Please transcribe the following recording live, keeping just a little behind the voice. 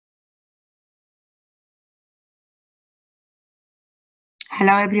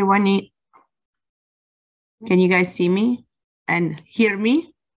Hello, everyone. Can you guys see me and hear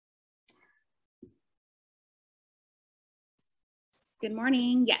me? Good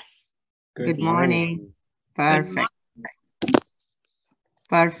morning. Yes. Good morning. Perfect.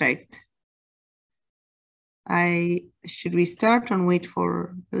 Perfect. Should we start or wait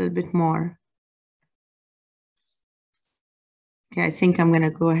for a little bit more? Okay, I think I'm going to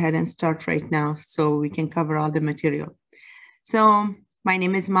go ahead and start right now so we can cover all the material. So my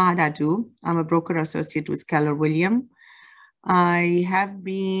name is Mahadadu. I'm a broker associate with Keller Williams. I have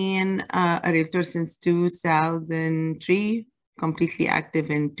been a realtor since 2003, completely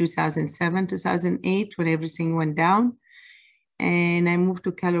active in 2007, 2008 when everything went down. And I moved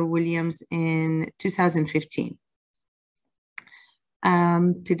to Keller Williams in 2015.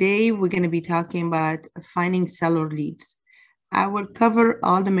 Today, we're going to be talking about finding seller leads. I will cover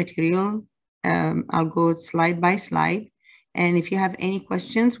all the material. I'll go slide by slide. And if you have any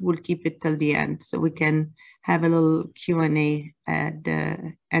questions, we'll keep it till the end so we can have a little Q&A at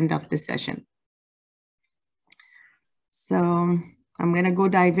the end of the session. So I'm going to go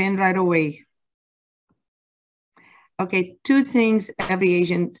dive in right away. Okay, two things every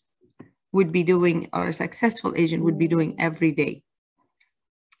agent would be doing, or a successful agent would be doing every day.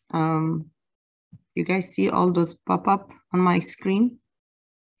 You guys see all those pop up on my screen?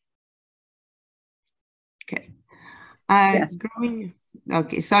 Okay. Yes.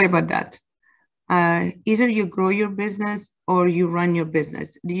 Okay, sorry about that. Either you grow your business or you run your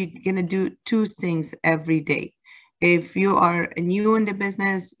business. You're gonna do two things every day. If you are new in the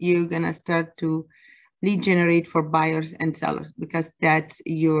business, you're gonna start to lead generate for buyers and sellers because that's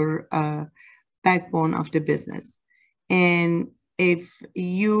your backbone of the business. And if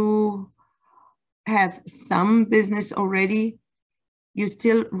you have some business already, you're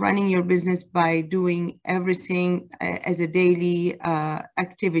still running your business by doing everything as a daily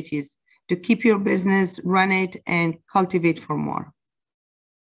activities to keep your business, run it, and cultivate for more.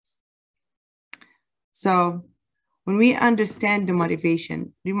 So when we understand the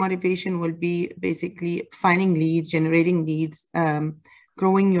motivation will be basically finding leads, generating leads,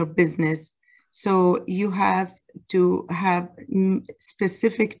 growing your business. So you have to have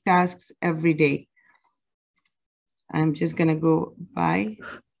specific tasks every day. I'm just going to go by.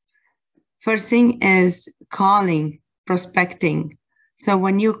 First thing is calling, prospecting. So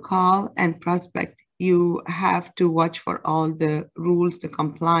when you call and prospect, you have to watch for all the rules, the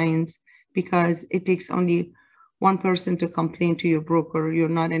compliance, because it takes only one person to complain to your broker. You're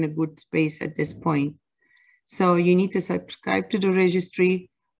not in a good space at this point. So you need to subscribe to the registry.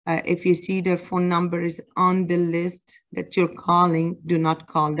 If you see their phone number is on the list that you're calling, do not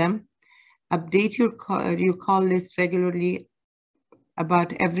call them. Update your call list regularly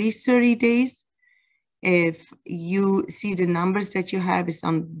about every 30 days. If you see the numbers that you have is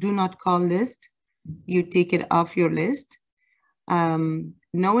on do not call list, you take it off your list.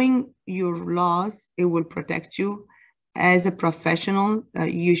 Knowing your laws, it will protect you. As a professional,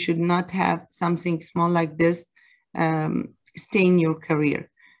 you should not have something small like this stain your career.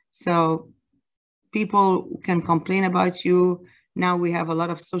 So people can complain about you. Now we have a lot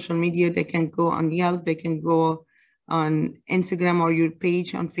of social media. They can go on Yelp, they can go on Instagram or your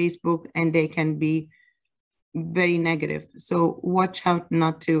page on Facebook, and they can be very negative. So watch out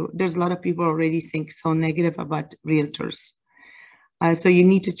not to. There's a lot of people already think so negative about realtors. So you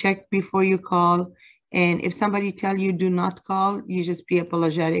need to check before you call. And if somebody tell you do not call, you just be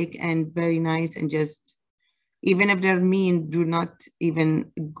apologetic and very nice and just, even if they're mean, do not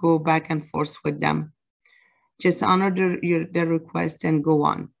even go back and forth with them. Just honor their request and go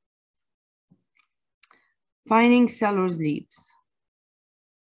on. Finding sellers leads,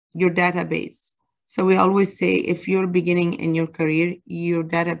 your database. So we always say if you're beginning in your career, your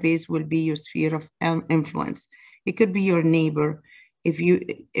database will be your sphere of influence. It could be your neighbor. If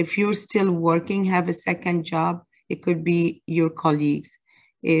you're still working, have a second job, it could be your colleagues.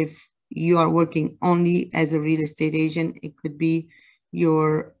 If you are working only as a real estate agent, it could be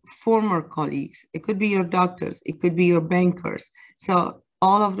your former colleagues. It could be your doctors. It could be your bankers. So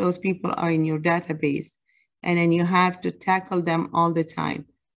all of those people are in your database. And then you have to tackle them all the time.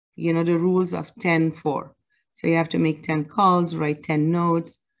 You know, the rules of 10-4. So you have to make 10 calls, write 10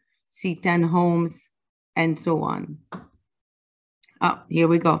 notes, see 10 homes, and so on. Oh, here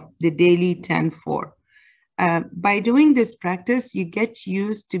we go, the daily 10-4. By doing this practice, you get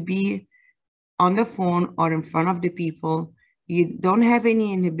used to be on the phone or in front of the people. You don't have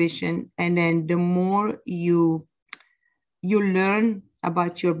any inhibition. And then the more you learn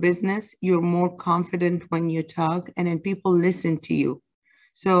about your business, you're more confident when you talk, and then people listen to you.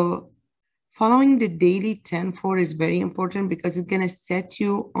 So Following the daily 10-4 is very important because it's going to set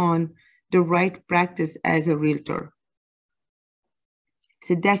you on the right practice as a realtor.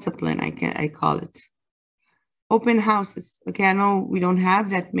 It's a discipline, I call it. Open houses. Okay, I know we don't have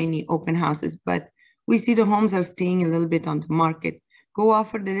that many open houses, but we see the homes are staying a little bit on the market. Go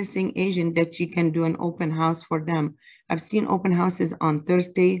offer the listing agent that you can do an open house for them. I've seen open houses on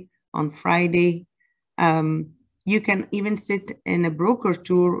Thursday, on Friday. You can even sit in a broker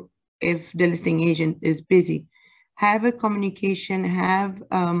tour if the listing agent is busy. Have a communication, have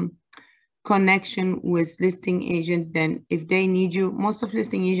connection with listing agent. Then if they need you, most of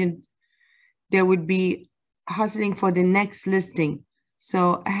listing agent, they would be hustling for the next listing.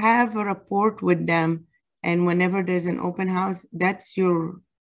 So have a rapport with them. And whenever there's an open house, that's your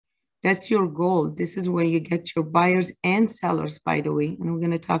goal. This is where you get your buyers and sellers, by the way. And we're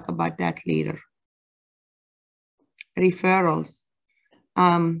going to talk about that later. Referrals.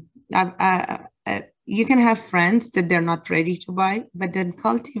 You can have friends that they're not ready to buy, but then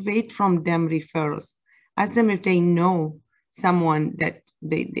cultivate from them referrals. Ask them if they know someone that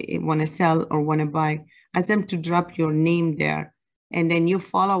they want to sell or want to buy. Ask them to drop your name there. And then you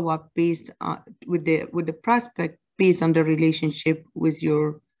follow up based on with the prospect based on the relationship with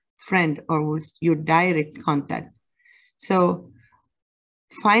your friend or with your direct contact. So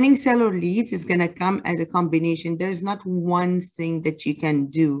finding seller leads is going to come as a combination. There's not one thing that you can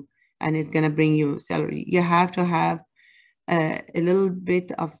do and it's going to bring you seller. You have to have a little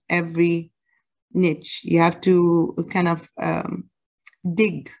bit of every niche. You have to kind of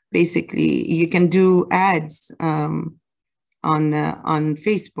dig, basically. You can do ads on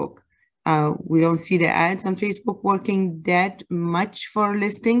Facebook. We don't see the ads on Facebook working that much for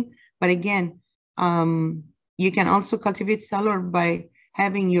listing. But again, you can also cultivate seller by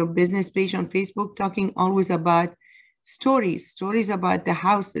having your business page on Facebook, talking always about stories about the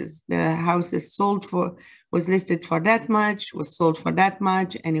houses. The house is was listed for that much, was sold for that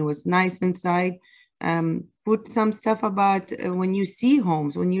much, and it was nice inside. Put some stuff about when you see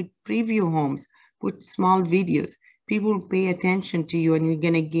homes, when you preview homes, put small videos. People pay attention to you and you're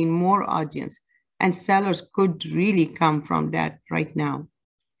going to gain more audience. And sellers could really come from that right now.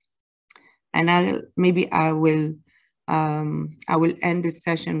 And I will end this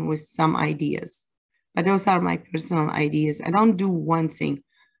session with some ideas. But those are my personal ideas. I don't do one thing,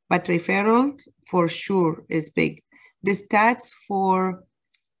 but referral for sure is big. The stats for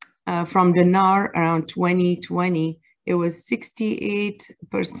from the NAR around 2020, it was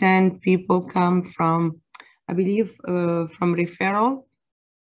 68% people come from, I believe, from referral,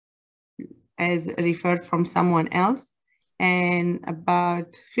 as referred from someone else. And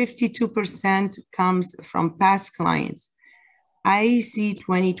about 52% comes from past clients. I see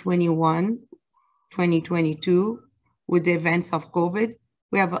 2021, 2022, with the events of COVID,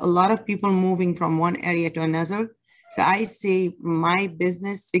 we have a lot of people moving from one area to another. So I say my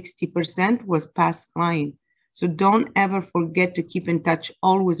business, 60% was past client. So don't ever forget to keep in touch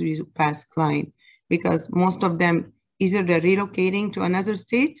always with your past client, because most of them, either they're relocating to another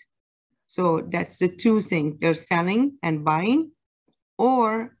state. So that's the two things, they're selling and buying,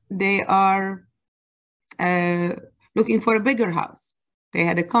 or they are looking for a bigger house. They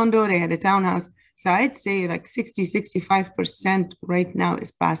had a condo, they had a townhouse. So I'd say like 60-65% right now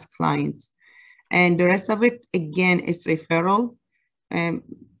is past clients. And the rest of it, again, is referral.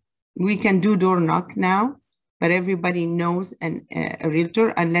 We can do door knock now, but everybody knows a realtor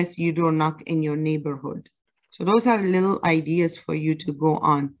unless you door knock in your neighborhood. So those are little ideas for you to go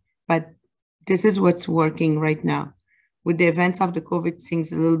on. But this is what's working right now. With the events of the COVID,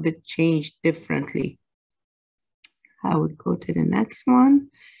 things a little bit changed differently. I would go to the next one.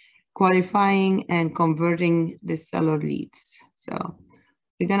 Qualifying and converting the seller leads. So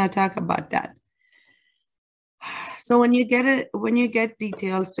we're gonna talk about that. So when you get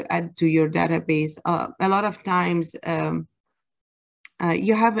details to add to your database, a lot of times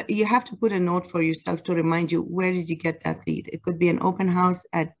you have to put a note for yourself to remind you, where did you get that lead? It could be an open house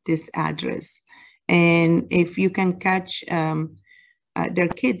at this address. And if you can catch their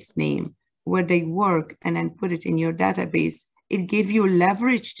kid's name, where they work, and then put it in your database, it gives you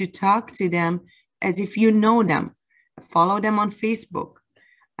leverage to talk to them as if you know them. Follow them on Facebook.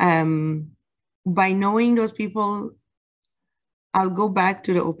 By knowing those people, I'll go back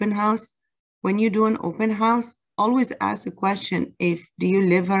to the open house. When you do an open house, always ask the question, do you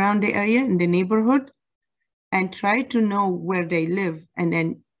live around the area, in the neighborhood? And try to know where they live. And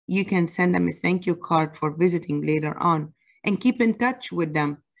then you can send them a thank you card for visiting later on, and keep in touch with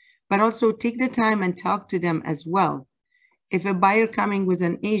them. But also take the time and talk to them as well. If a buyer coming with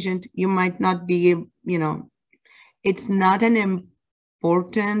an agent, you might not be, it's not an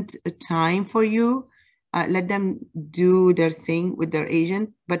important time for you. Let them do their thing with their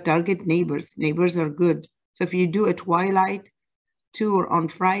agent, but target neighbors. Neighbors are good. So if you do a twilight tour on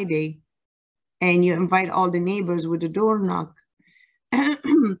Friday and you invite all the neighbors with a door knock,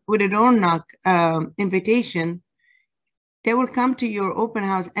 invitation, they will come to your open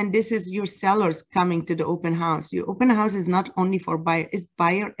house, and this is your sellers coming to the open house. Your open house is not only for buyer, it's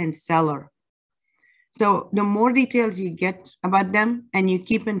buyer and seller. So the more details you get about them and you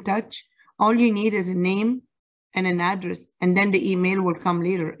keep in touch, all you need is a name and an address, and then the email will come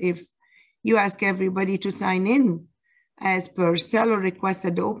later. If you ask everybody to sign in as per seller request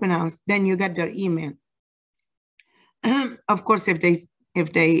at the open house, then you get their email. Of course, if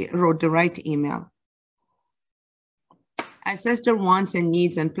they wrote the right email. Assess their wants and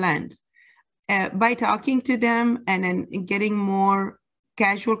needs and plans. By talking to them and then getting more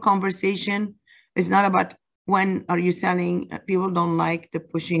casual conversation, it's not about when are you selling. People don't like the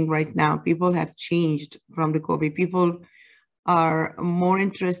pushing right now. People have changed from the COVID. People are more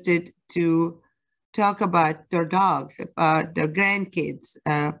interested to talk about their dogs, about their grandkids,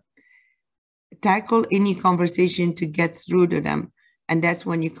 tackle any conversation to get through to them. And that's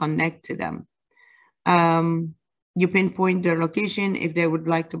when you connect to them. You pinpoint their location if they would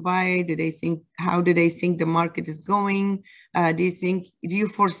like to buy. How do they think the market is going? Do you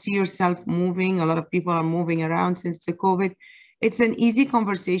foresee yourself moving? A lot of people are moving around since the COVID. It's an easy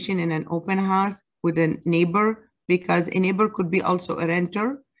conversation in an open house with a neighbor, because a neighbor could be also a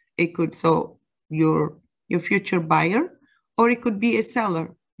renter. It could, so your future buyer, or it could be a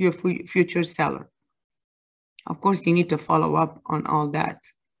seller, your future seller. Of course, you need to follow up on all that.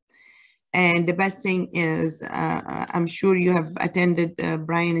 And the best thing is, I'm sure you have attended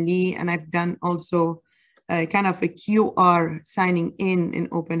Brian Lee, and I've done also kind of a QR signing in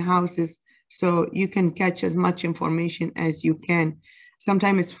open houses, so you can catch as much information as you can.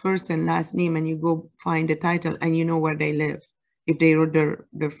 Sometimes it's first and last name, and you go find the title and you know where they live, if they wrote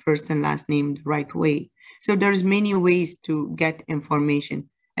their first and last name the right way. So there's many ways to get information,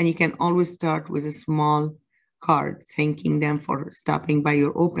 and you can always start with a small card thanking them for stopping by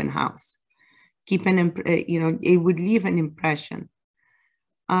your open house. Keep it would leave an impression.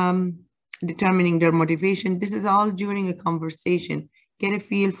 Determining their motivation. This is all during a conversation. Get a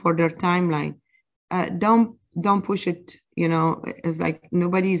feel for their timeline. Don't push it. It's like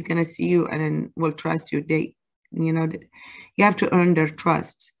nobody's gonna see you and then will trust you. You have to earn their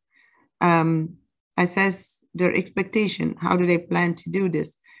trust. Assess their expectation. How do they plan to do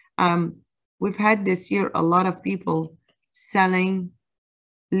this? We've had this year a lot of people selling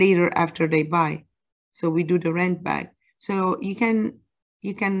later after they buy. So we do the rent back. So you can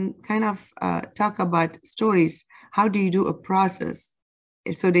kind of talk about stories. How do you do a process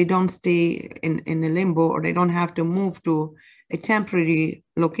so they don't stay in a limbo, or they don't have to move to a temporary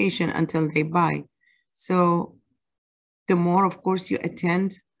location until they buy? So the more, of course, you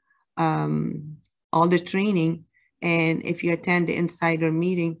attend all the training, and if you attend the insider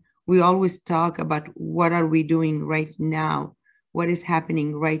meeting, we always talk about what are we doing right now, what is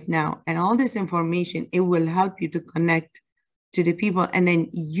happening right now. And all this information, it will help you to connect to the people, and then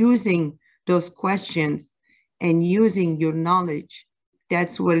using those questions and using your knowledge,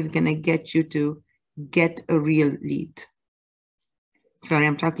 that's what is going to get you to get a real lead. Sorry,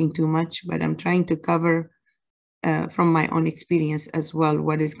 I'm talking too much, but I'm trying to cover from my own experience as well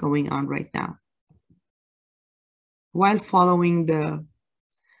what is going on right now, while following the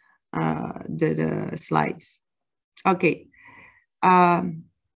slides. Okay.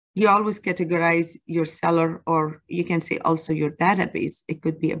 You always categorize your seller, or you can say also your database. It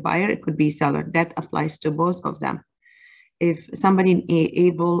could be a buyer, it could be a seller. That applies to both of them. If somebody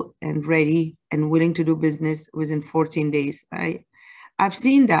able and ready and willing to do business within 14 days, I've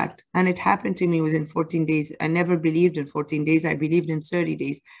seen that, and it happened to me within 14 days. I never believed in 14 days. I believed in 30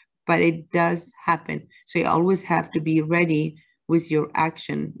 days, but it does happen. So you always have to be ready with your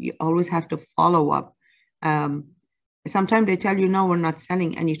action. You always have to follow up. Sometimes they tell you, no, we're not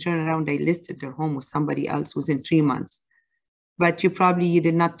selling, and you turn around, they listed their home with somebody else within 3 months. But you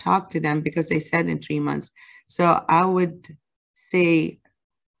did not talk to them because they said in 3 months. So I would say,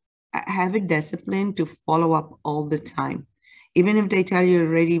 have a discipline to follow up all the time. Even if they tell you you're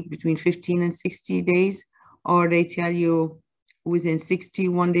ready between 15 and 60 days, or they tell you within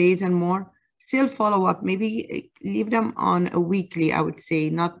 61 days and more, still follow up. Maybe leave them on a weekly, I would say,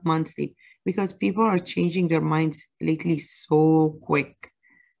 not monthly, because people are changing their minds lately so quick,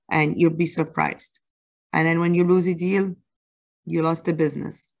 and you'll be surprised. And then when you lose a deal, you lost a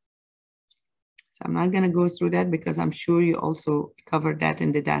business. So I'm not going to go through that because I'm sure you also covered that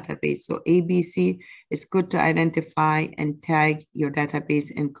in the database. So ABC, it's good to identify and tag your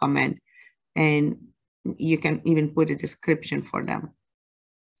database in comment, and you can even put a description for them.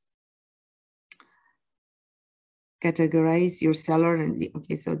 Categorize your seller. And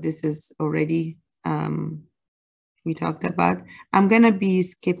okay, so this is already we talked about. I'm going to be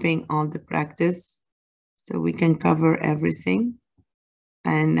skipping all the practice so we can cover everything.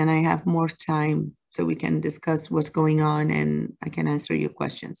 And then I have more time so we can discuss what's going on and I can answer your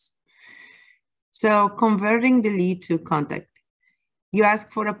questions. So converting the lead to contact. You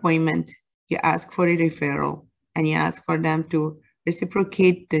ask for appointment, you ask for a referral, and you ask for them to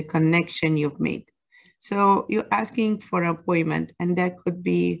reciprocate the connection you've made. So you're asking for an appointment, and that could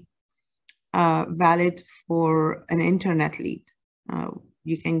be valid for an internet lead.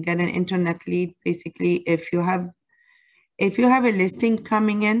 You can get an internet lead basically if you have a listing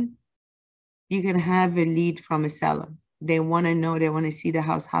coming in, you can have a lead from a seller. They want to know, they want to see the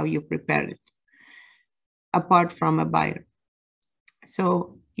house, how you prepare it, apart from a buyer.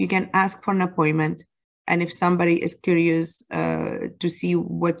 So you can ask for an appointment. And if somebody is curious to see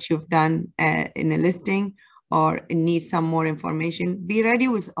what you've done in a listing or need some more information, be ready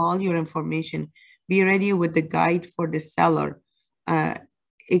with all your information. Be ready with the guide for the seller.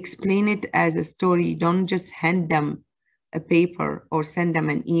 Explain it as a story. Don't just hand them a paper or send them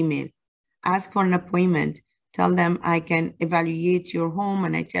an email. Ask for an appointment. Tell them I can evaluate your home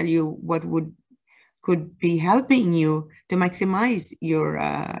and I tell you what could be helping you to maximize your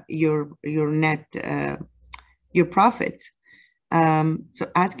net your profit. So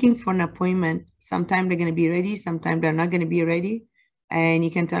asking for an appointment, sometimes they're going to be ready, sometimes they're not going to be ready, and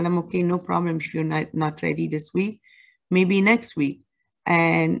you can tell them, okay, no problem if you're not ready this week, maybe next week.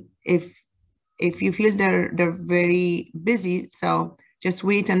 And if you feel they're very busy, so just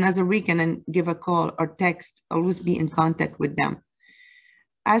wait another week and then give a call or text. Always be in contact with them.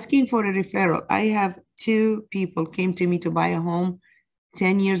 Asking for a referral. I have 2 people came to me to buy a home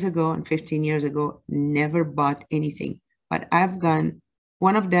 10 years ago and 15 years ago, never bought anything. But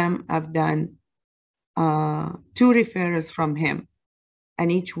one of them, I've done 2 referrals from him,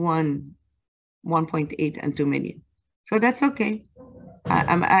 and each one 1.8 and 2 million. So that's okay.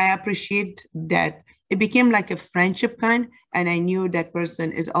 I appreciate that. It became like a friendship kind, and I knew that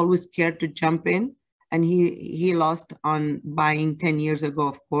person is always scared to jump in, and he lost on buying 10 years ago,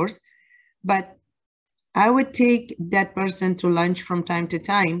 of course. But I would take that person to lunch from time to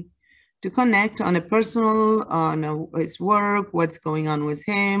time to connect on a personal, on his work, what's going on with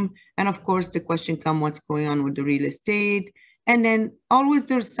him. And of course, the question comes, what's going on with the real estate? And then always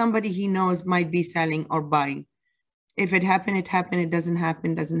there's somebody he knows might be selling or buying. If it happened, it happened. It doesn't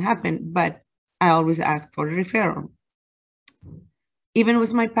happen. But I always ask for a referral. Even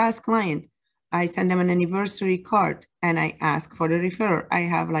with my past client, I send them an anniversary card and I ask for a referral. I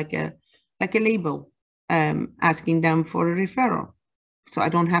have like a label asking them for a referral. So I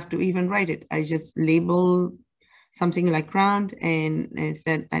don't have to even write it. I just label something like round and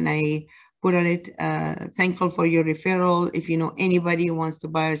I put on it, thankful for your referral. If you know anybody who wants to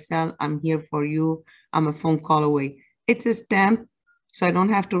buy or sell, I'm here for you. I'm a phone call away. It's a stamp, so I don't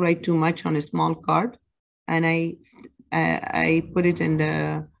have to write too much on a small card. And I put it in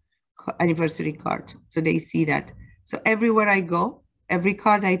the anniversary card, so they see that. So everywhere I go, every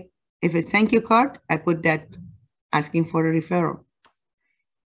card if it's thank you card, I put that asking for a referral.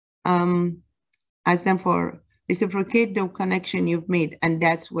 Ask them for reciprocate the connection you've made, and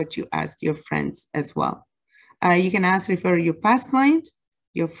that's what you ask your friends as well. You can refer your past client,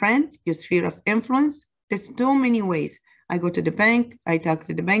 your friend, your sphere of influence. There's so many ways. I go to the bank, I talk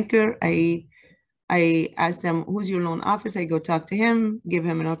to the banker, I ask them, who's your loan officer? I go talk to him, give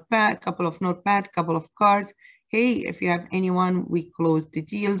him a notepad, couple of cards. Hey, if you have anyone, we close the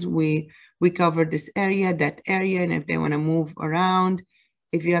deals. We cover this area, that area, and if they want to move around.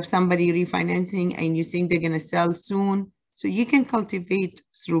 If you have somebody refinancing and you think they're going to sell soon, so you can cultivate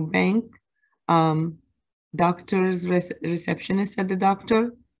through bank, doctors, receptionists at the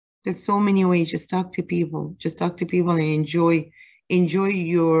doctor. There's so many ways. Just talk to people. Just talk to people and enjoy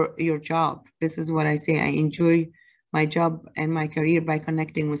your job. This is what I say. I enjoy my job and my career by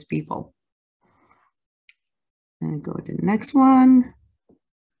connecting with people. And go to the next one.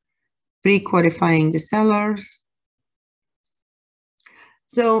 Pre-qualifying the sellers.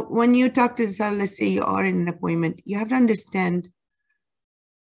 So when you talk to the seller, let's say you are in an appointment, you have to understand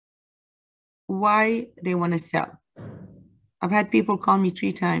why they want to sell. I've had people call me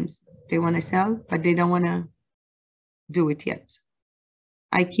 3 times. They want to sell, but they don't want to do it yet.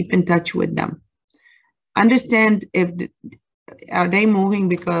 I keep in touch with them. Understand are they moving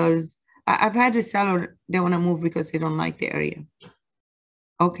because I've had a seller, they want to move because they don't like the area.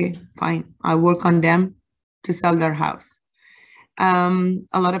 Okay, fine. I work on them to sell their house.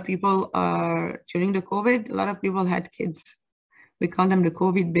 A lot of people are, during the COVID, a lot of people had kids. We call them the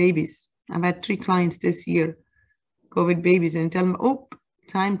COVID babies. I've had 3 clients this year, COVID babies, and tell them, oh,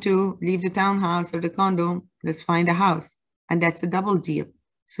 time to leave the townhouse or the condo, let's find a house. And that's a double deal.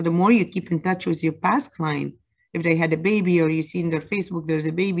 So the more you keep in touch with your past client, if they had a baby or you see in their Facebook there's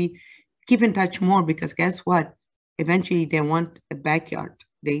a baby, keep in touch more, because guess what? Eventually they want a backyard.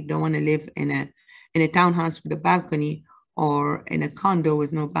 They don't want to live in a townhouse with a balcony or in a condo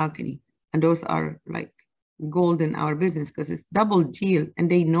with no balcony. And those are like gold in our business because it's double deal and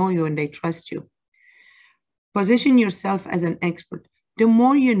they know you and they trust you. Position yourself as an expert. The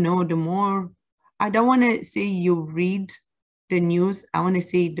more you know, the more, I don't want to say you read the news. I want to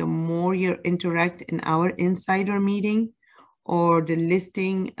say the more you interact in our insider meeting or the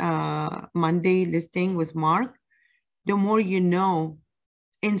listing, Monday listing with Mark, the more you know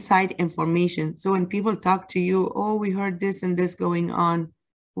inside information. So when people talk to you, oh, we heard this and this going on.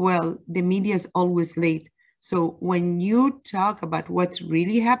 Well, the media is always late. So when you talk about what's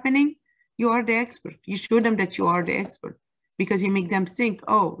really happening, you are the expert. You show them that you are the expert because you make them think,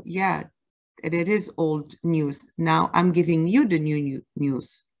 oh, yeah, it is old news. Now I'm giving you the new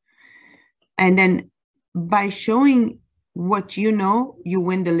news. And then by showing what you know, you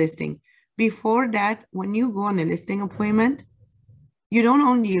win the listing. Before that, when you go on a listing appointment, you don't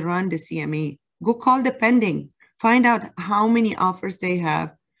only run the CMA, go call the pending, find out how many offers they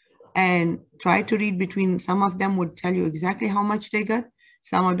have and try to read between. Some of them would tell you exactly how much they got.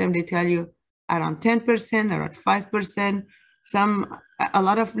 Some of them, they tell you around 10%, around 5%. A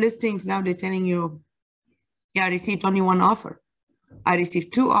lot of listings now, they're telling you, yeah, I received only 1 offer. I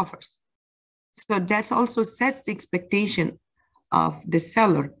received 2 offers. So that's also sets the expectation of the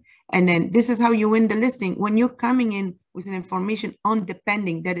seller. And then this is how you win the listing. When you're coming in with an information on the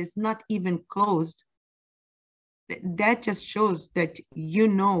pending that is not even closed, that just shows that you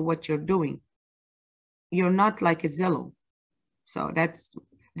know what you're doing. You're not like a Zillow. So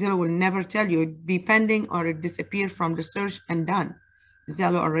Zillow will never tell you it be pending or it disappear from the search and done.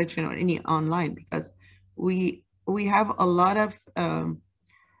 Zillow or Redfin or any online, because we have a lot of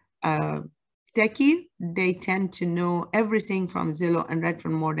techie. They tend to know everything from Zillow and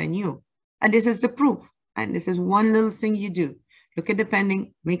Redfin more than you. And this is the proof. And this is one little thing you do. Look at the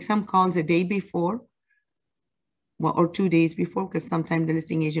pending, make some calls a day before, well, or 2 days before, because sometimes the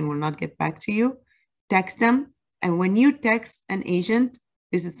listing agent will not get back to you. Text them. And when you text an agent,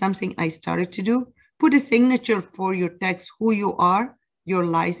 this is something I started to do, put a signature for your text, who you are, your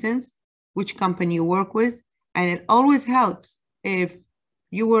license, which company you work with. And it always helps if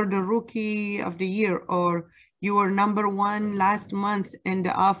you were the rookie of the year or you were #1 last month in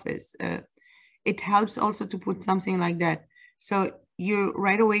the office. It helps also to put something like that. So you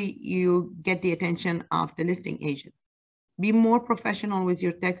right away, you get the attention of the listing agent. Be more professional with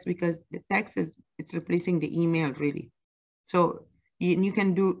your text because the text it's replacing the email really. So you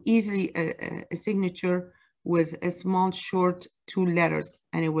can do easily a signature with a small short 2 letters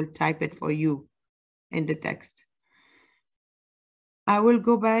and it will type it for you in the text. I will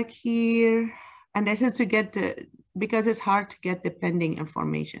go back here and this is to get because it's hard to get the pending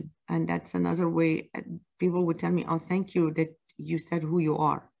information. And that's another way people would tell me, oh, thank you that you said who you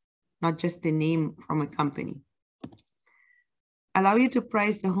are, not just the name from a company. Allow you to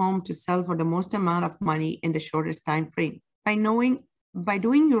price the home to sell for the most amount of money in the shortest time frame. By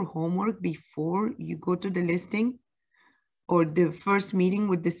doing your homework before you go to the listing or the first meeting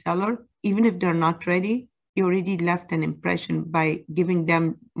with the seller, even if they're not ready, you already left an impression by giving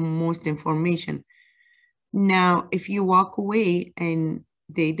them most information. Now, if you walk away and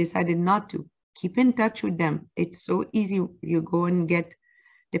they decided not to, keep in touch with them. It's so easy. You go and get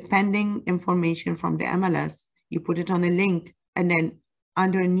the pending information from the MLS, you put it on a link, and then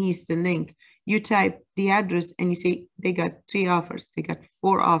underneath the link, you type the address and you say, they got 3 offers, they got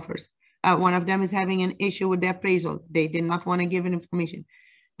 4 offers. One of them is having an issue with the appraisal. They did not want to give an information.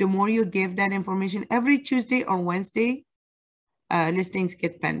 The more you give that information, every Tuesday or Wednesday, listings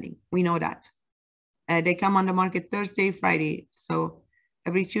get pending. We know that. They come on the market Thursday, Friday. So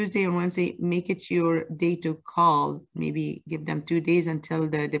every Tuesday or Wednesday, make it your day to call. Maybe give them 2 days until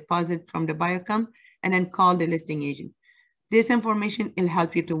the deposit from the buyer come, and then call the listing agent. This information will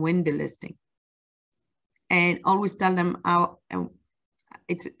help you to win the listing. And always tell them how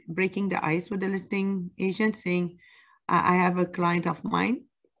it's breaking the ice with the listing agent, saying, I have a client of mine,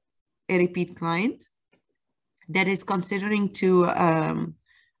 a repeat client, that is considering to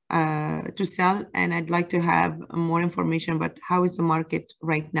to sell, and I'd like to have more information about how is the market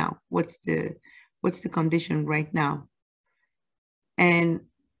right now? What's the condition right now? And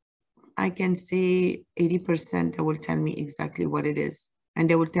I can say 80% they will tell me exactly what it is. And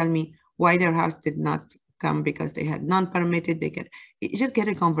they will tell me why their house did not come because they had non-permitted. Just get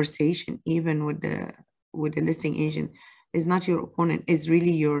a conversation even with the listing agent. It's not your opponent, it's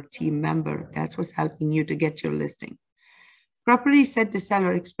really your team member. That's what's helping you to get your listing. Properly set the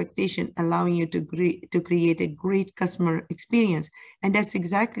seller expectation, allowing you to create a great customer experience. And that's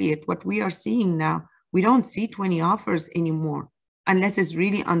exactly it. What we are seeing now, we don't see 20 offers anymore unless it's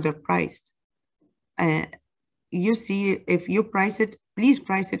really underpriced. You see, if you price it, please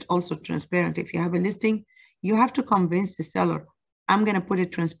price it also transparent. If you have a listing, you have to convince the seller, I'm going to put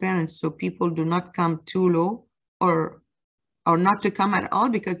it transparent so people do not come too low or not to come at all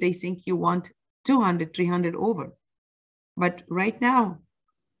because they think you want 200, 300 over. But right now,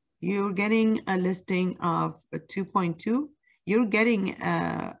 you're getting a listing of 2.2. You're getting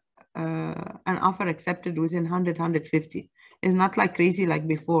an offer accepted within 100, 150. It's not like crazy like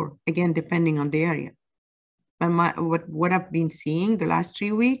before, again, depending on the area. But what I've been seeing the last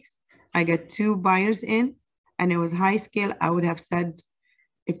 3 weeks, I got 2 buyers in, and it was high scale. I would have said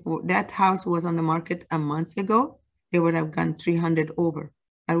if that house was on the market a month ago, they would have gone 300 over.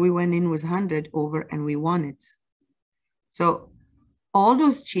 And we went in with 100 over and we won it. So all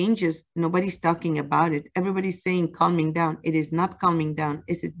those changes, nobody's talking about it. Everybody's saying calming down. It is not calming down.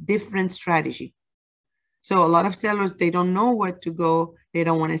 It's a different strategy. So a lot of sellers, they don't know what to go. They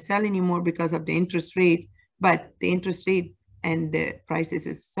don't want to sell anymore because of the interest rate, but the interest rate and the prices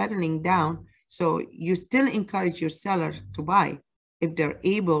is settling down. So you still encourage your seller to buy if they're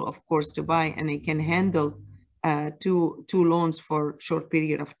able, of course, to buy and they can handle two loans for a short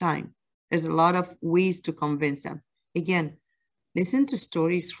period of time. There's a lot of ways to convince them. Again, listen to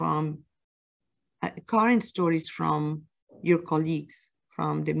stories from, current stories from your colleagues,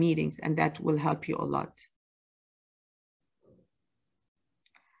 from the meetings, and that will help you a lot.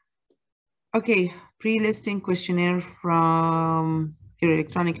 Okay, pre-listing questionnaire from your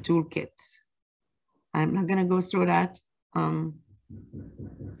electronic toolkit. I'm not gonna go through that.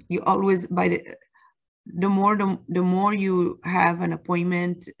 You always, the more you have an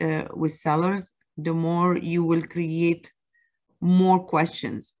appointment with sellers, the more you will create more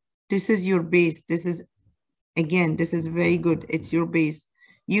questions. This is your base. This is very good. It's your base.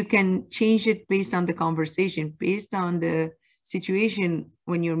 You can change it based on the conversation, based on the situation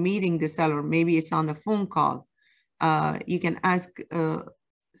when you're meeting the seller. Maybe it's on a phone call. You can ask,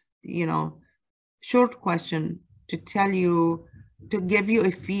 short question to give you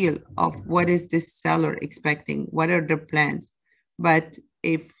a feel of what is this seller expecting, what are their plans. But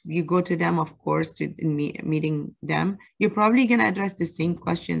if you go to them, of course, to meeting them, you're probably going to address the same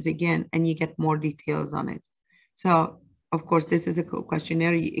questions again, and you get more details on it. So, of course, this is a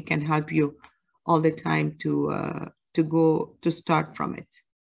questionnaire. It can help you all the time to start from it.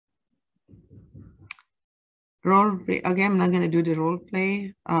 Role play, again, I'm not going to do the role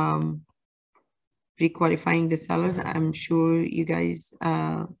play. Pre-qualifying the sellers. I'm sure you guys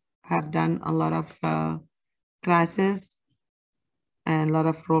have done a lot of classes and a lot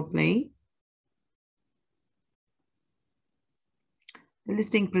of role play. The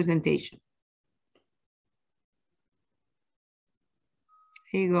listing presentation.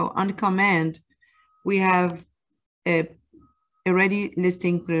 Here you go. On command, we have a ready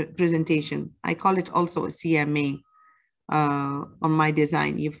listing presentation. I call it also a CMA on my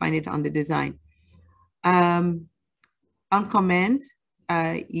design. You find it on the design. On command,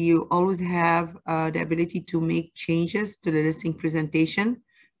 you always have the ability to make changes to the listing presentation.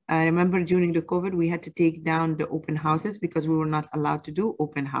 Remember, during the COVID, we had to take down the open houses because we were not allowed to do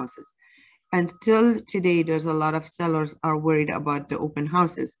open houses. Until today, there's a lot of sellers are worried about the open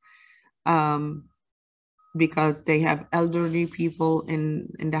houses because they have elderly people in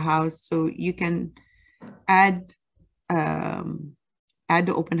the house. So you can add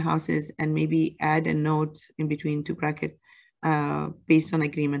the open houses and maybe add a note in between to bracket based on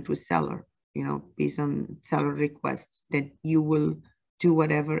agreement with seller, based on seller request that you will do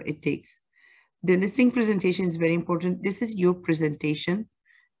whatever it takes. The listing presentation is very important. This is your presentation,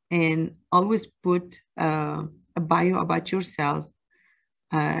 and always put a bio about yourself,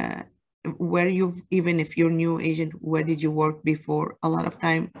 where even if you're new agent, where did you work before? A lot of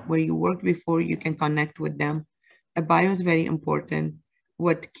time where you worked before, you can connect with them. A bio is very important.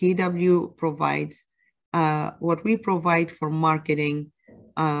 What KW provides, what we provide for marketing,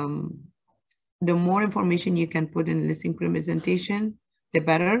 the more information you can put in listing presentation, the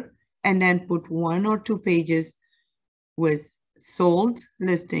better. And then put 1 or 2 pages with sold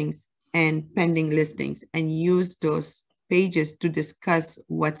listings and pending listings and use those pages to discuss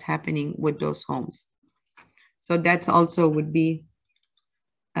what's happening with those homes. So that's also would be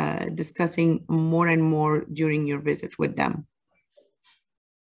discussing more and more during your visit with them.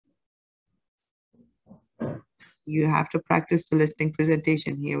 You have to practice the listing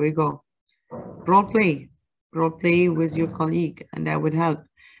presentation. Here we go. Role play with your colleague, and that would help.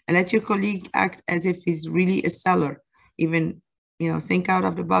 And let your colleague act as if he's really a seller. Even, you know, think out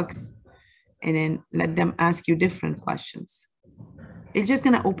of the box, and then let them ask you different questions. It's just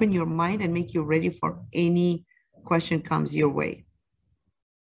gonna open your mind and make you ready for any question comes your way.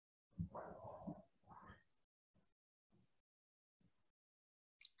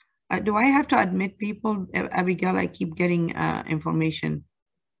 Do I have to admit people, Abigail? I keep getting information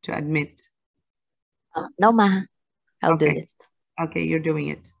to admit. No, ma. I'll do it. Okay, you're doing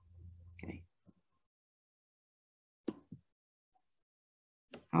it. Okay.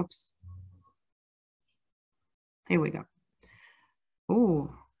 Oops. Here we go. Oh,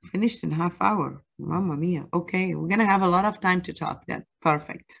 finished in half hour. Mamma mia. Okay, we're gonna have a lot of time to talk then.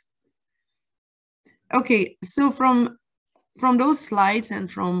 Perfect. Okay, so from those slides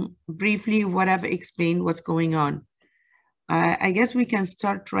and from briefly what I've explained what's going on, I guess we can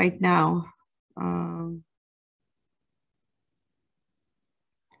start right now.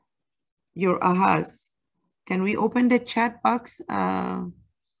 Your ahas. Can we open the chat box,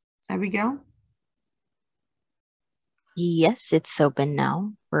 Abigail? Yes, it's open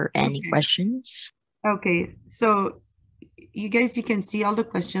now for any questions. Okay, so you guys, you can see all the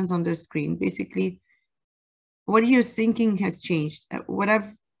questions on the screen. Basically, what you're thinking has changed. What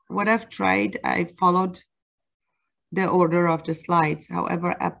I've tried, I followed the order of the slides.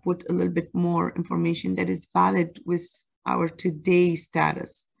 However, I put a little bit more information that is valid with our today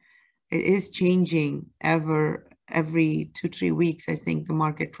status. It is changing every 2-3 weeks. I think the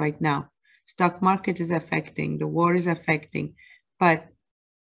market right now, stock market is affecting, the war is affecting, but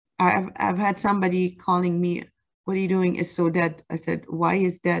I've had somebody calling me, what are you doing? It's so dead. I said, why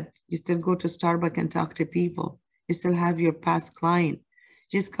is dead? You still go to Starbucks and talk to people. You still have your past client.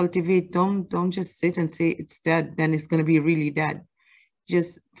 Just cultivate. Don't just sit and say it's dead. Then it's going to be really dead.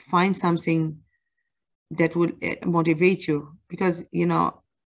 Just find something that will motivate you, because, you know,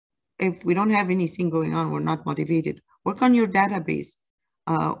 if we don't have anything going on, we're not motivated. Work on your database.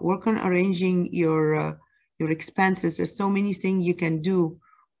 Work on arranging your expenses. There's so many things you can do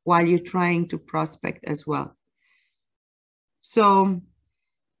while you're trying to prospect as well. So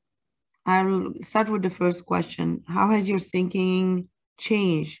I'll start with the first question. How has your thinking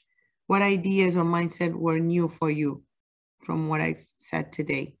changed? What ideas or mindset were new for you from what I've said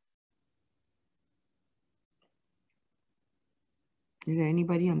today? Is there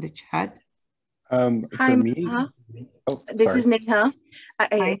anybody on the chat? Hi, For me, this is sorry. Neha.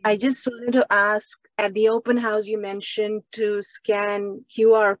 Hi. I just wanted to ask, at the open house, you mentioned to scan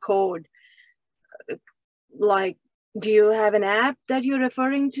QR code. Like, do you have an app that you're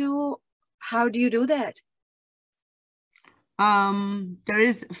referring to? How do you do that? There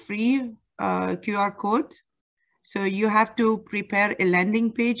is a free QR code. So you have to prepare a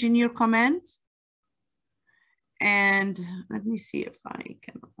landing page in your command. And let me see if I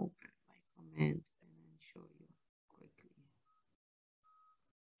can open my command and show you quickly.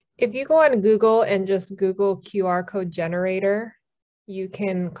 If you go on Google and just Google QR code generator, you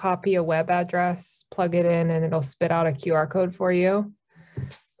can copy a web address, plug it in, and it'll spit out a QR code for you.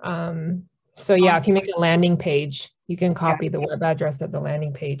 So yeah, if you make a landing page, you can copy the web address of the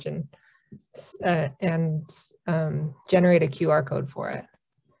landing page and generate a QR code for it.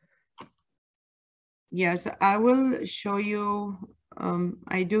 Yes, I will show you.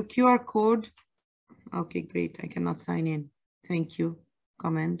 I do QR code. Okay, great. I cannot sign in. Thank you.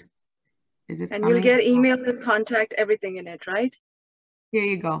 Comment. Is it And coming? you'll get email and contact, everything in it, right? Here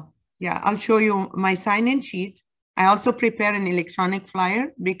you go. Yeah, I'll show you my sign-in sheet. I also prepare an electronic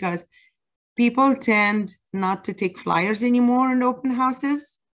flyer because people tend not to take flyers anymore in open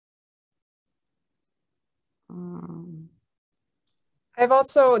houses. I've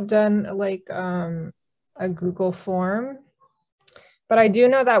also done like a Google form, but I do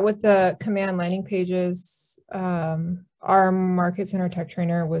know that with the command landing pages, our market center tech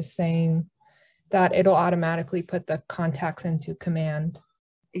trainer was saying that it'll automatically put the contacts into command.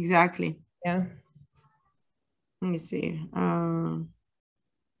 Exactly. Yeah. Let me see. It's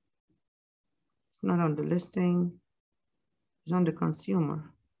not on the listing. It's on the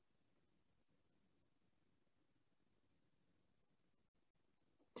consumer.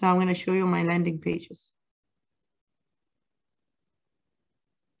 So I'm going to show you my landing pages.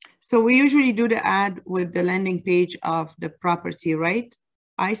 So we usually do the ad with the landing page of the property, right?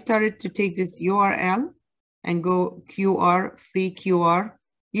 I started to take this URL and go QR, free QR.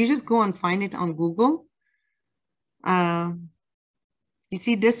 You just go and find it on Google. You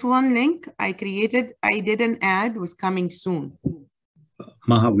see this one link I created, I did an ad, was coming soon.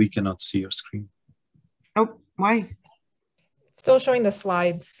 Maha, we cannot see your screen. Oh, why? It's still showing the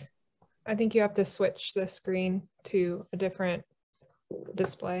slides. I think you have to switch the screen to a different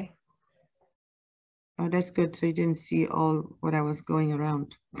display. Oh, that's good. So you didn't see all what I was going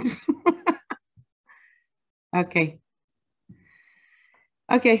around. Okay.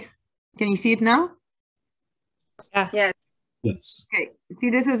 Okay. Can you see it now? Yeah. Yes. Yes. Okay. See,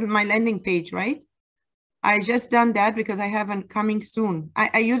 this is my landing page, right? I just done that because I have one coming soon.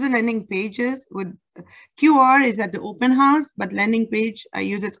 I use the landing pages with QR is at the open house, but landing page, I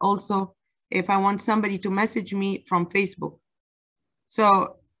use it also if I want somebody to message me from Facebook.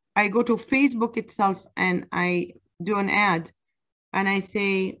 So I go to Facebook itself and I do an ad and I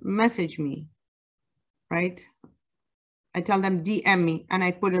say, message me, right? I tell them DM me and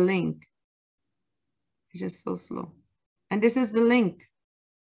I put a link. It's just so slow. And this is the link.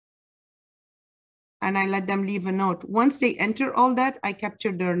 And I let them leave a note. Once they enter all that, I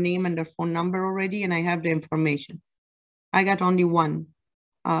capture their name and their phone number already, and I have the information. I got only one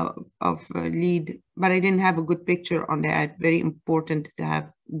of lead, but I didn't have a good picture on the ad. Very important to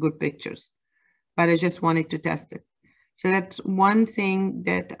have good pictures, but I just wanted to test it. So that's one thing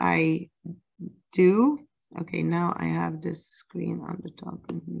that I do. Okay, now I have this screen on the top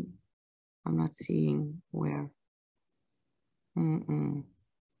of me. I'm not seeing where.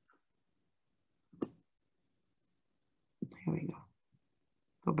 Here we go.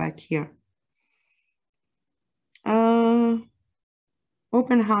 Go back here.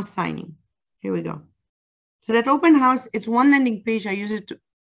 Open house signing. Here we go. So that open house, it's one landing page. I use it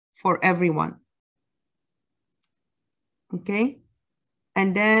for everyone. Okay.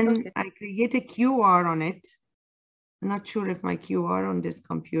 And then I create a QR on it. I'm not sure if my QR on this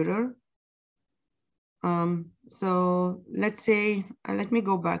computer. So let's say, let me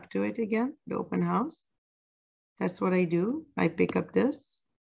go back to it again, the open house. That's what I do. I pick up this.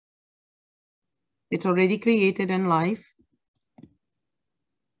 It's already created and live.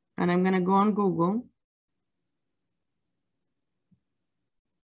 And I'm going to go on Google.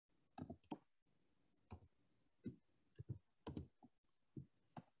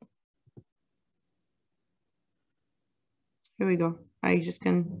 Here we go. I just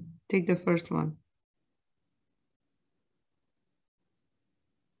can take the first one.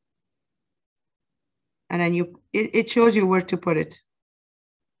 And then it shows you where to put it.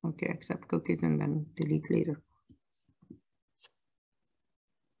 Okay, accept cookies and then delete later.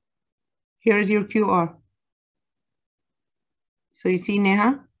 Here is your QR. So you see,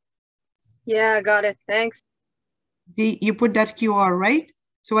 Neha? Yeah, I got it. Thanks. You put that QR, right?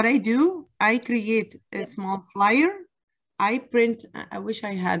 So what I do, I create a small flyer. I print, I wish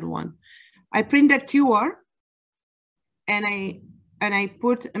I had one. I print that QR and I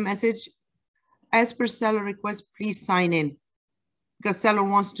put a message, as per seller request, please sign in. Because seller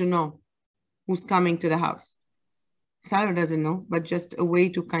wants to know who's coming to the house. Seller doesn't know, but just a way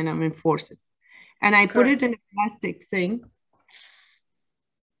to kind of enforce it. And I put it in a plastic thing.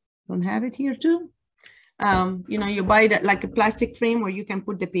 Don't have it here too. You know, you buy that like a plastic frame where you can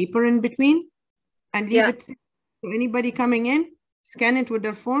put the paper in between and leave it to anybody coming in, scan it with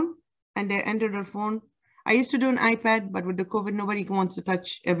their phone and they enter their phone. I used to do an iPad, but with the COVID, nobody wants to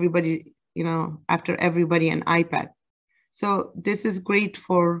touch everybody, you know, after everybody an iPad. So this is great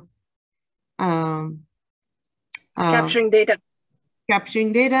for capturing data.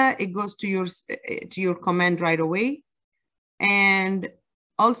 Capturing data, it goes to your command right away. And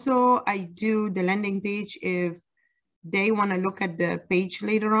also I do the landing page if they want to look at the page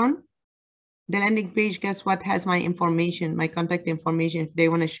later on. The landing page, guess what, has my information, my contact information, if they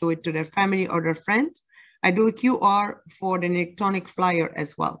want to show it to their family or their friends. I do a QR for the electronic flyer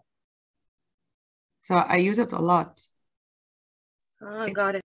as well. So I use it a lot. Oh,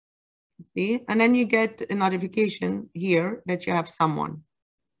 got it. See? And then you get a notification here that you have someone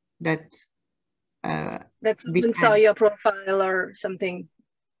that someone saw your profile or something.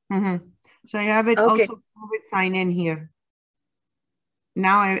 So I have it also COVID sign in here.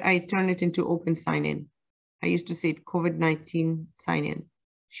 Now I turn it into open sign in. I used to say it COVID-19 sign in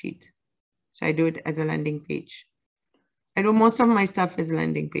sheet. So I do it as a landing page. I do most of my stuff as a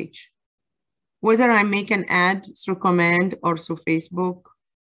landing page. Whether I make an ad through command or through Facebook,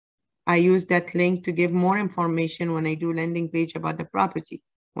 I use that link to give more information when I do landing page about the property,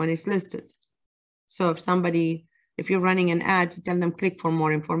 when it's listed. So if somebody If you're running an ad, you tell them click for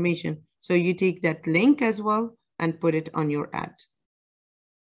more information. So you take that link as well and put it on your ad.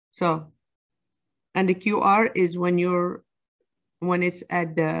 So, and the QR is when it's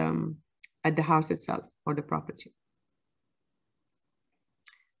at the house itself or the property.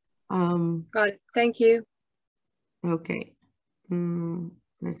 Got it. Thank you. Okay.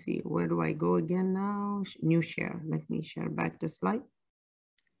 Let's see, where do I go again now? New share. Let me share back the slide.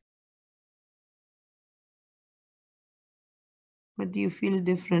 What do you feel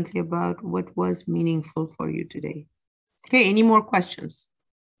differently about what was meaningful for you today? Okay, any more questions?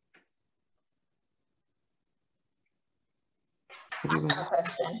 I have a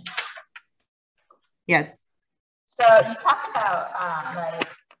question. Yes. So you talked about like,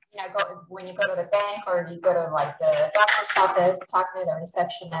 when you go to the bank or you go to like the doctor's office, talking to the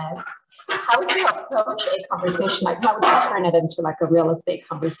receptionist, how would you approach a conversation? Like, how would you turn it into like a real estate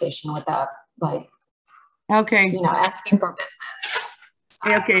conversation without like, okay, asking for business?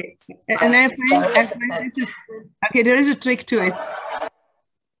 Okay, and I find this is, okay, there is a trick to it.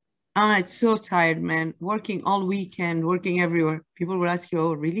 It's so tired, man. Working all weekend, working everywhere. People will ask you,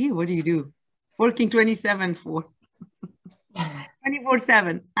 oh, really? What do you do? Working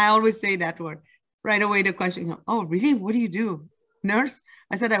 24/7. I always say that word. Right away, the question, oh, really? What do you do? Nurse?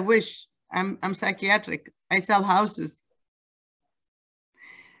 I said, I wish. I'm psychiatric. I sell houses.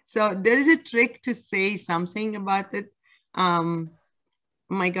 So there is a trick to say something about it.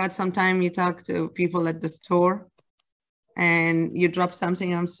 My God, sometimes you talk to people at the store and you drop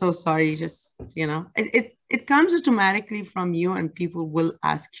something, I'm so sorry, just, it comes automatically from you and people will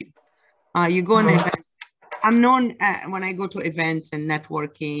ask you. You go on an event. I'm known when I go to events and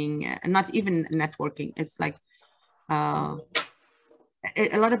networking, not even networking, it's like a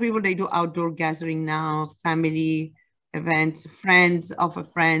lot of people, they do outdoor gathering now, family events, friends of a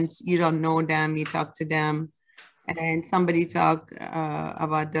friends, you don't know them, you talk to them. And somebody talk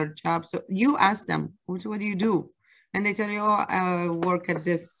about their job. So you ask them, what do you do? And they tell you, oh, I work at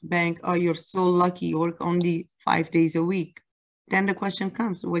this bank. Oh, you're so lucky. You work only 5 days a week. Then the question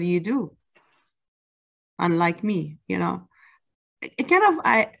comes, what do you do? Unlike me, it kind of,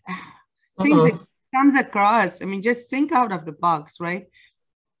 things that comes across. I mean, just think out of the box, right?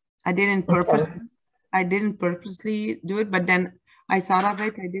 I didn't purposely do it, but then I thought of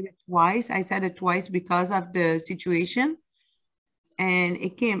it. I did it twice. I said it twice because of the situation. And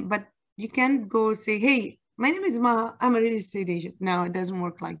it came, but you can't go say, hey, my name is Ma, I'm a real estate agent. No, it doesn't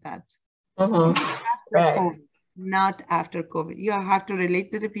work like that. COVID, not after COVID. You have to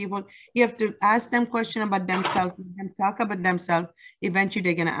relate to the people. You have to ask them questions about themselves, and talk about themselves. Eventually,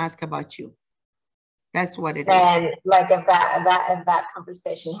 they're going to ask about you. That's what it is. And like if that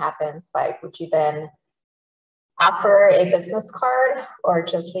conversation happens, like, would you then offer a business card or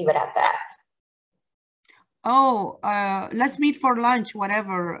just leave it at that? Oh, let's meet for lunch,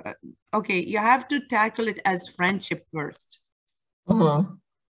 whatever. Okay, you have to tackle it as friendship first.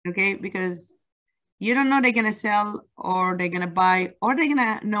 Okay, because you don't know they're going to sell or they're going to buy or they're going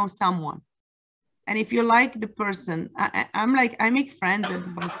to know someone. And if you like the person, I'm like, I make friends at the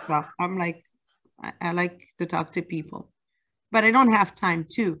bus stop. I'm like, I like to talk to people, but I don't have time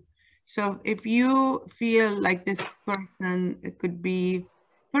to. So if you feel like this person, it could be,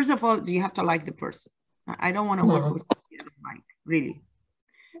 first of all, you have to like the person. I don't want to work with Mike, really.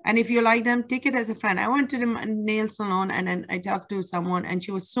 And if you like them, take it as a friend. I went to the nail salon and then I talked to someone and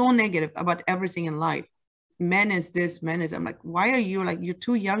she was so negative about everything in life. Men is this, men is, I'm like, why are you like, you're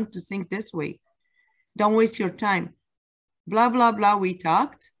too young to think this way. Don't waste your time. Blah, blah, blah. We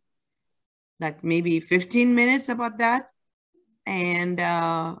talked like maybe 15 minutes about that. And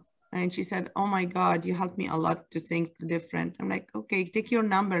she said, oh my God, you helped me a lot to think different. I'm like, okay, take your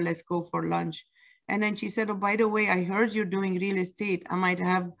number. Let's go for lunch. And then she said, oh, by the way, I heard you're doing real estate. I might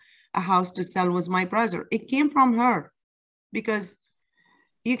have a house to sell with my brother. It came from her because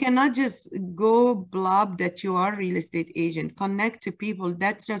you cannot just go blob that you are a real estate agent. Connect to people.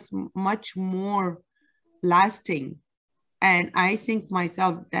 That's just much more lasting. And I think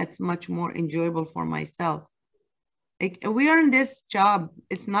myself, that's much more enjoyable for myself. We are in this job.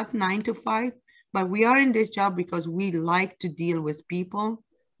 It's not 9 to 5, but we are in this job because we like to deal with people,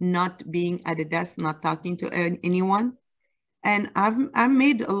 not being at a desk, not talking to anyone. And I've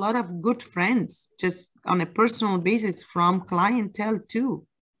made a lot of good friends just on a personal basis from clientele too.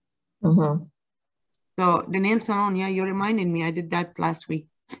 So the nail salon, yeah, you reminded me. I did that last week.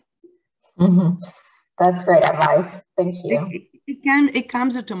 That's great advice. Thank you. It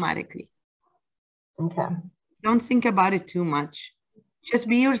comes automatically. Okay. Don't think about it too much. Just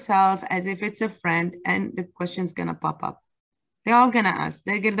be yourself as if it's a friend and the question's gonna pop up. They're all gonna ask.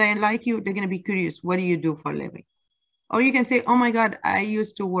 They're gonna like you. They're gonna be curious. What do you do for a living? Or you can say, oh my God, I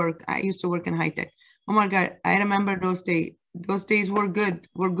used to work in high tech. Oh my God, I remember those days. Those days were good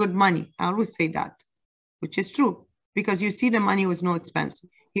money. I always say that, which is true, because you see the money was no expense.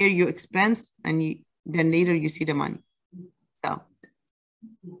 Here you expense and then later you see the money. So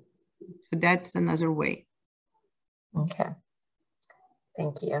that's another way. Okay.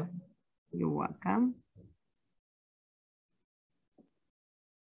 Thank you. You're welcome.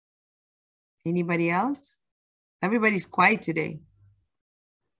 Anybody else? Everybody's quiet today.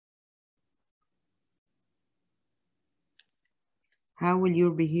 How will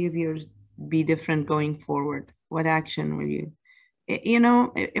your behavior be different going forward? What action will you? You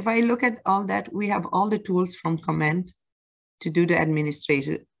know, if I look at all that, we have all the tools from Comment to do the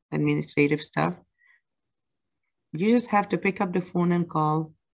administrative stuff. You just have to pick up the phone and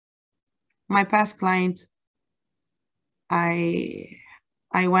call. My past client, I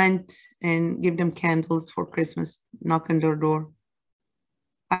went and give them candles for Christmas, knock on their door.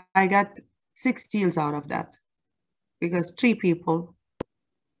 I got 6 deals out of that because 3 people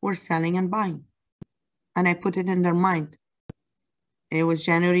were selling and buying. And I put it in their mind. It was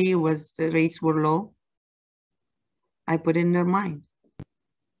January, the rates were low. I put it in their mind.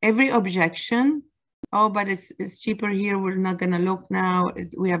 Every objection, oh, but it's cheaper here. We're not gonna look now.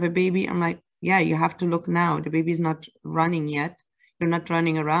 We have a baby. I'm like, yeah, you have to look now. The baby's not running yet. You're not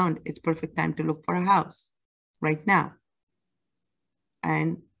running around. It's perfect time to look for a house right now.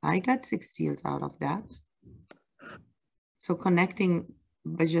 And I got 6 deals out of that. So connecting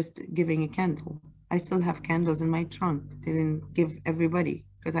by just giving a candle. I still have candles in my trunk. Didn't give everybody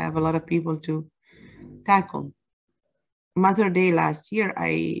because I have a lot of people to tackle. Mother's Day last year,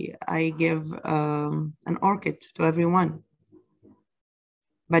 I give an orchid to everyone.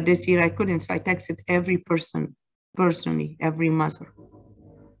 But this year I couldn't, so I texted every person personally, every mother.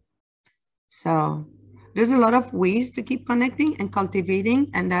 So there's a lot of ways to keep connecting and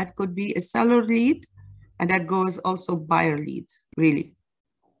cultivating, and that could be a seller lead, and that goes also buyer leads, really.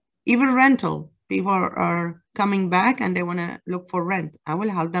 Even rental, people are coming back and they want to look for rent. I will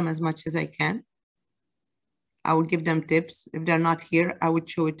help them as much as I can. I would give them tips. If they're not here, I would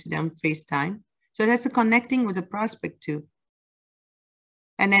show it to them FaceTime. So that's a connecting with a prospect too.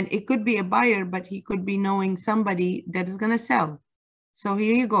 And then it could be a buyer, but he could be knowing somebody that is going to sell. So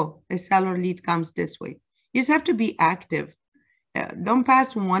here you go. A seller lead comes this way. You just have to be active. Don't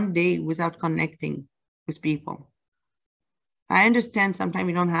pass one day without connecting with people. I understand sometimes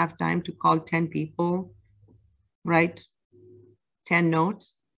you don't have time to call 10 people, write 10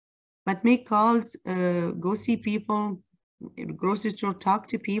 notes, but make calls, go see people, grocery store, talk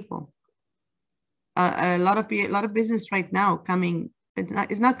to people. A lot of business right now coming,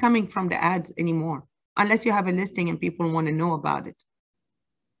 it's not coming from the ads anymore, unless you have a listing and people want to know about it.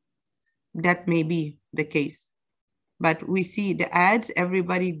 That may be the case. But we see the ads,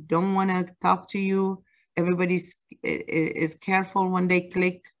 everybody don't want to talk to you. Everybody is careful when they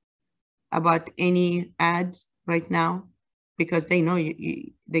click about any ads right now because they know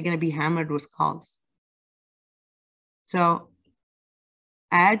they're going to be hammered with calls. So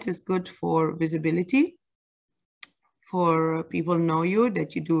ads is good for visibility, for people know you,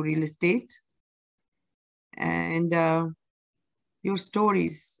 that you do real estate, and your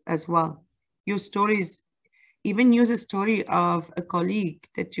stories as well. Your stories, even use a story of a colleague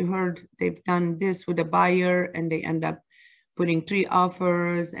that you heard they've done this with a buyer and they end up putting 3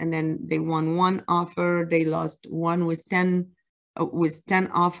 offers and then they won 1 offer, they lost 1 with 10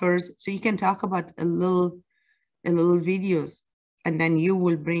 offers. So you can talk about a little videos, and then you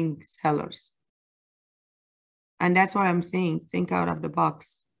will bring sellers. And that's what I'm saying, think out of the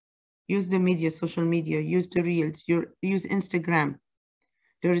box. Use the media, social media, use the reels, use Instagram.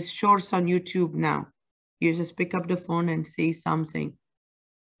 There is shorts on YouTube now. You just pick up the phone and say something.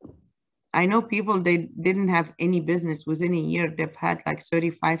 I know people, they didn't have any business within a year. They've had like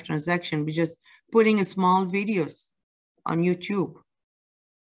 35 transactions with just putting a small videos on YouTube,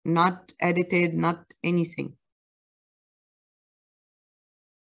 not edited, not anything.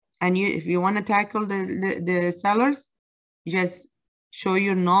 And if you want to tackle the sellers, just show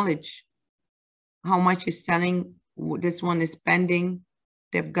your knowledge. How much is selling, this one is spending,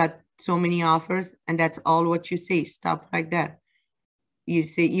 they've got so many offers, and that's all what you say. Stop like that. You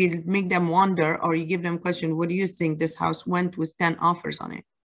say, you make them wonder, or you give them a question, what do you think this house went with 10 offers on it?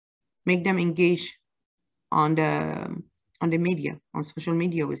 Make them engage on the media, on social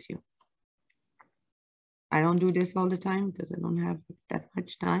media with you. I don't do this all the time because I don't have that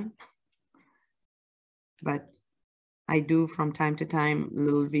much time, but I do from time to time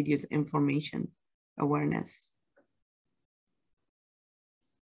little videos, information, awareness.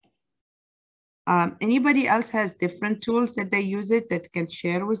 Anybody else has different tools that they use it that can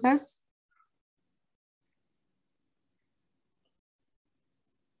share with us?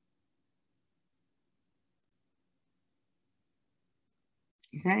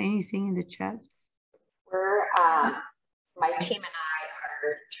 Is there anything in the chat? We're, my team and I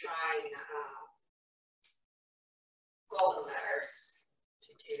are trying golden letters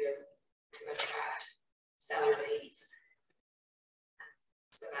to attract seller leads.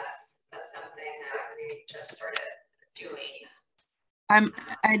 So that's something that we just started doing.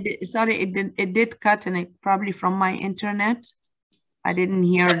 Sorry, it did cut, and it probably from my internet. I didn't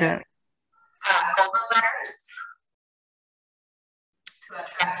hear the Golden letters to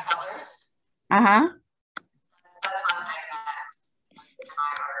attract sellers. uh-huh. That's one thing that my team and I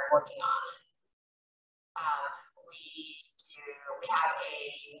are working on.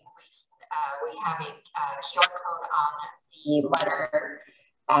 We have a QR code on the letter,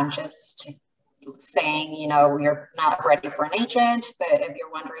 just saying, you know, you're not ready for an agent, but if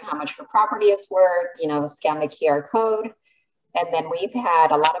you're wondering how much your property is worth, you know, scan the QR code. And then we've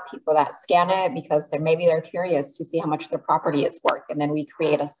had a lot of people that scan it because maybe they're curious to see how much their property is worth. And then we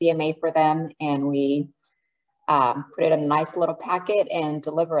create a CMA for them, and we put it in a nice little packet and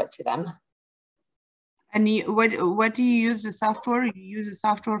deliver it to them. And what do you use the software? You use the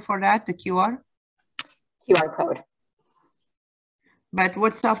software for that, the QR code. But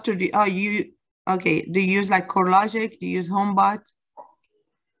what software do okay, do you use like CoreLogic? Do you use HomeBot?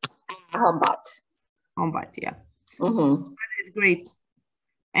 HomeBot, yeah. It's great.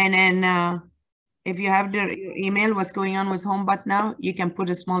 And then if you have your email, what's going on with HomeBot now, you can put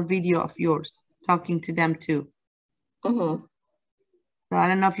a small video of yours talking to them too. So I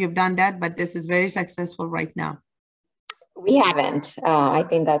don't know if you've done that, but this is very successful right now. We haven't. I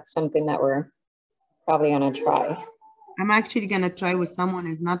think that's something that we're probably going to try. I'm actually going to try with someone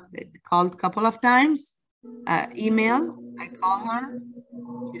who's not called a couple of times. Email, I call her,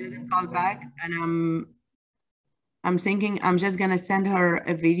 she doesn't call back, and I'm thinking I'm just going to send her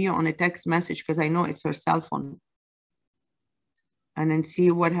a video on a text message because I know it's her cell phone, and then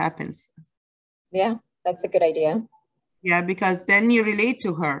see what happens. Yeah, that's a good idea. Yeah, because then you relate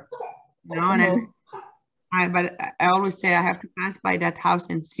to her, you know, and then but I always say I have to pass by that house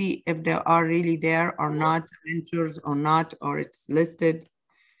and see if they are really there or not, renters or not, or it's listed.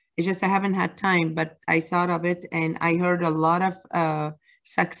 It's just I haven't had time, but I thought of it, and I heard a lot of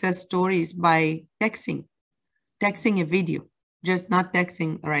success stories by texting a video, just not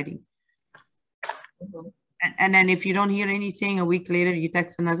texting writing. And then if you don't hear anything, a week later you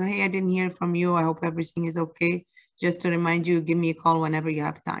text another, hey, I didn't hear from you, I hope everything is okay. Just to remind you, give me a call whenever you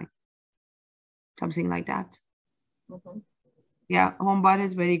have time. Something like that. Yeah, HomeBot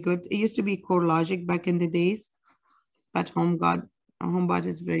is very good. It used to be CoreLogic back in the days, but HomeBot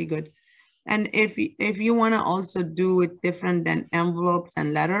is very good. And if you want to also do it different than envelopes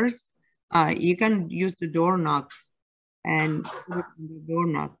and letters, you can use the door knock and put it on the door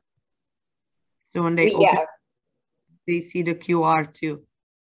knock. So when they open, they see the QR too.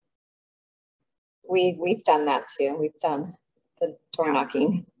 We've done that too. We've done the door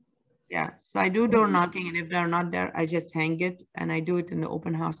knocking. Yeah, so I do door knocking, and if they're not there, I just hang it, and I do it in the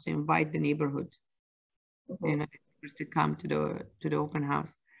open house to invite the neighborhood, you know, to come to the open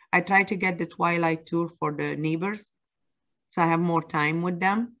house. I try to get the twilight tour for the neighbors, so I have more time with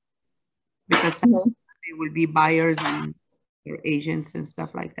them, because they will be buyers and their agents and stuff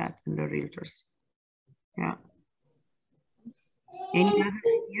like that, and the realtors. Yeah. Any other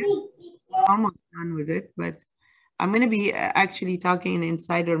ideas? Almost done with it, but I'm going to be actually talking an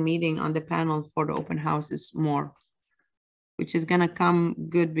insider meeting on the panel for the open houses more, which is going to come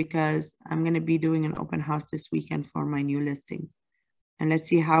good because I'm going to be doing an open house this weekend for my new listing. And let's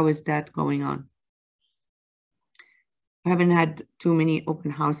see how is that going on. I haven't had too many open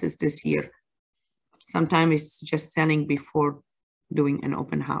houses this year. Sometimes it's just selling before doing an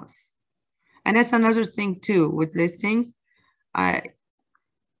open house. And that's another thing too with listings.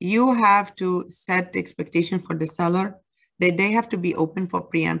 You have to set the expectation for the seller that they have to be open for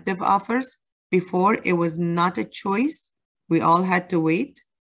preemptive offers. Before, it was not a choice. We all had to wait.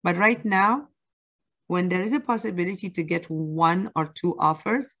 But right now, when there is a possibility to get 1 or 2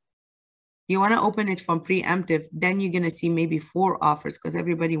 offers, you want to open it from preemptive, then you're going to see maybe 4 offers because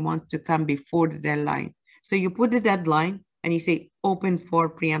everybody wants to come before the deadline. So you put the deadline and you say open for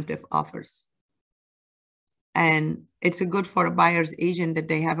preemptive offers. And it's a good for a buyer's agent that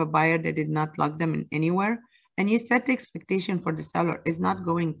they have a buyer that did not lock them in anywhere. And you set the expectation for the seller is not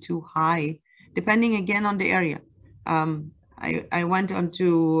going too high, depending again on the area. I went on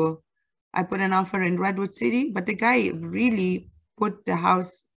to, I put an offer in Redwood City, but the guy really put the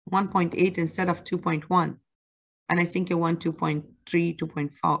house 1.8 instead of 2.1. And I think it won 2.3,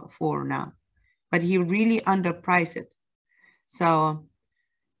 2.4 now. But he really underpriced it. So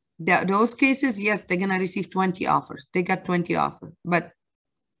those cases, yes, they're gonna receive 20 offers. They got 20 offers, but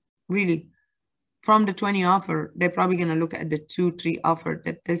really from the 20 offer, they're probably gonna look at the 2-3 offer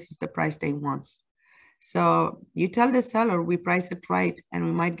that this is the price they want. So you tell the seller, we price it right, and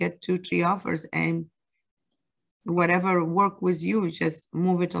we might get 2-3 offers, and whatever work with you, just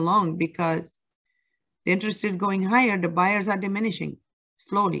move it along, because the interest rate going higher, the buyers are diminishing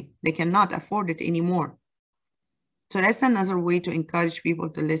slowly. They cannot afford it anymore. So that's another way to encourage people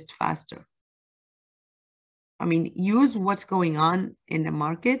to list faster. I mean, use what's going on in the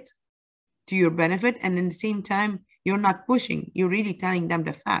market to your benefit, and at the same time, you're not pushing, you're really telling them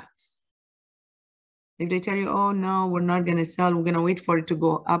the facts. If they tell you, oh no, we're not gonna sell, we're gonna wait for it to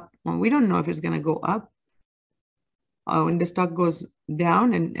go up. Well, we don't know if it's gonna go up. When the stock goes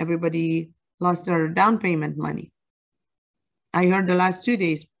down and everybody lost their down payment money. I heard the last 2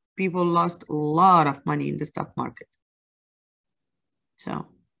 days, people lost a lot of money in the stock market. So,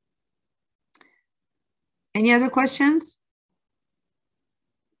 any other questions?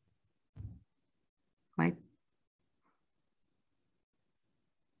 Right.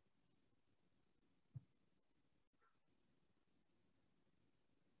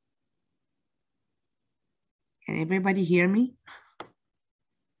 Can everybody hear me?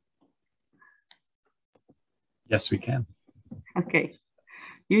 Yes, we can. Okay.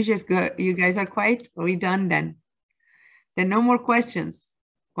 You just go, you guys are quiet? Are we done then? Then no more questions.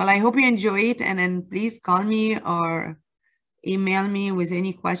 Well, I hope you enjoy it, and then please call me or email me with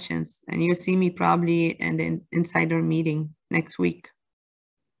any questions, and you'll see me probably in the insider meeting next week.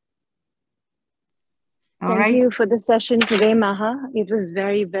 All right. Thank you for the session today, Maha. It was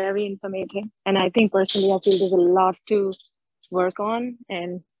very, very informative. And I think personally, I feel there's a lot to work on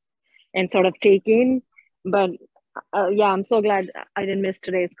and sort of take in. But yeah, I'm so glad I didn't miss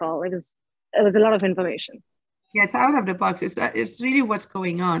today's call. It was a lot of information. Yeah, it's out of the box. It's really what's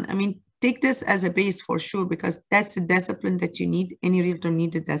going on. I mean, take this as a base for sure, because that's the discipline that you need. Any realtor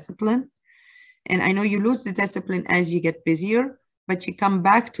need the discipline. And I know you lose the discipline as you get busier, but you come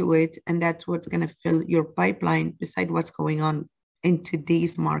back to it, and that's what's going to fill your pipeline beside what's going on in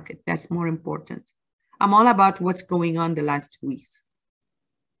today's market. That's more important. I'm all about what's going on the last 2 weeks.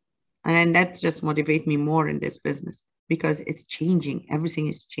 And then that just motivates me more in this business, because it's changing. Everything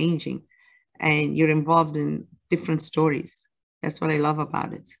is changing, and you're involved in different stories. That's what I love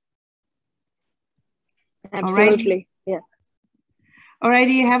about it. Absolutely. Yeah. All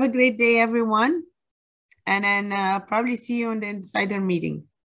righty. Have a great day, everyone. And then probably see you on the insider meeting.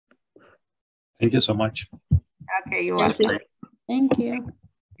 Thank you so much. Okay, you're welcome. Thank you.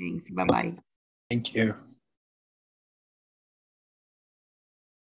 Thanks. Bye-bye. Thank you.